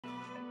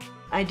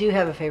I do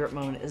have a favorite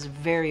moment. It's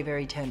very,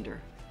 very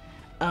tender.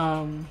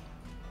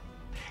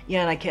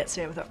 Yeah, and I can't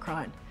say it without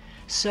crying.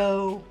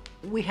 So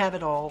we have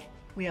it all.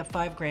 We have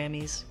 5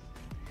 Grammys.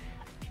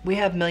 We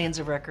have millions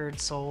of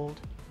records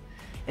sold.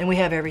 And we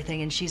have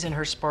everything, and she's in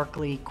her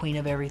sparkly Queen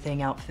of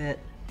Everything outfit.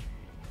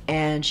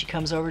 And she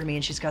comes over to me,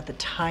 and she's got the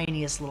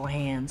tiniest little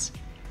hands.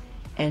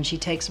 And she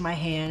takes my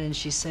hand, and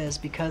she says,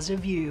 "Because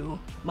of you,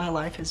 my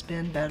life has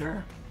been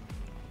better."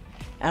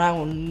 And I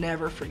will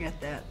never forget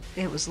that.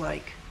 It was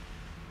like,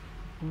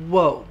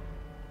 whoa.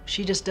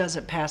 She just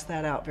doesn't pass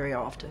that out very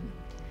often.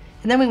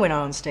 And then we went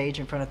on stage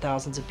in front of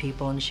thousands of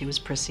people, and she was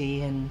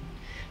prissy and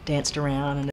danced around. And